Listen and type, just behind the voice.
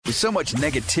With so much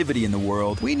negativity in the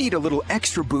world, we need a little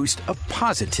extra boost of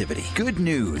positivity. Good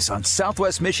news on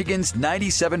Southwest Michigan's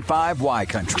 97.5 Y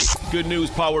Country. Good news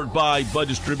powered by Bud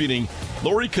Distributing.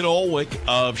 Lori Knolwick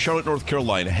of Charlotte, North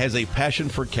Carolina, has a passion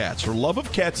for cats. Her love of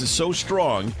cats is so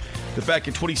strong that back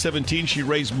in 2017, she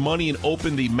raised money and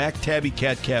opened the MacTabby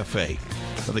Cat Cafe.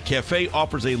 Now, the cafe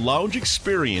offers a lounge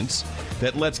experience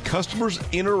that lets customers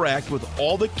interact with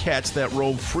all the cats that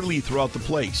roam freely throughout the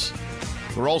place.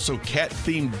 There are also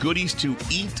cat-themed goodies to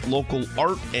eat, local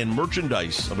art, and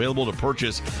merchandise available to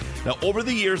purchase. Now, over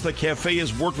the years, the cafe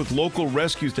has worked with local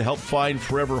rescues to help find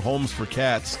forever homes for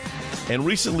cats. And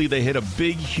recently, they hit a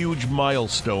big, huge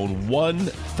milestone,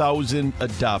 1,000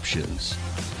 adoptions.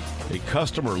 A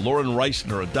customer, Lauren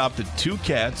Reisner, adopted 2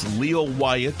 cats, Leo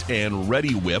Wyatt and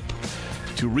Reddy Whip.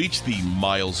 To reach the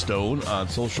milestone on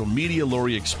social media,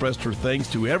 Lori expressed her thanks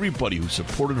to everybody who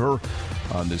supported her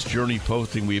on this journey,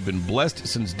 posting, "We have been blessed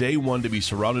since day one to be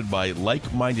surrounded by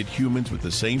like-minded humans with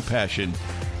the same passion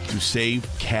to save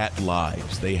cat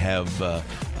lives." They have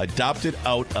adopted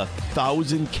out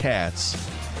 1,000 cats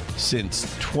since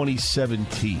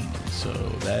 2017. So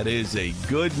that is a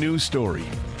good news story.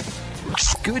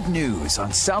 Good news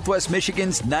on Southwest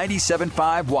Michigan's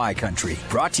 97.5 Y Country.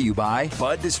 Brought to you by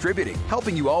Bud Distributing,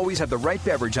 helping you always have the right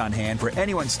beverage on hand for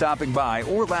anyone stopping by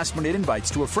or last-minute invites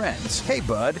to a friend's. Hey,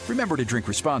 Bud, remember to drink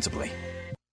responsibly.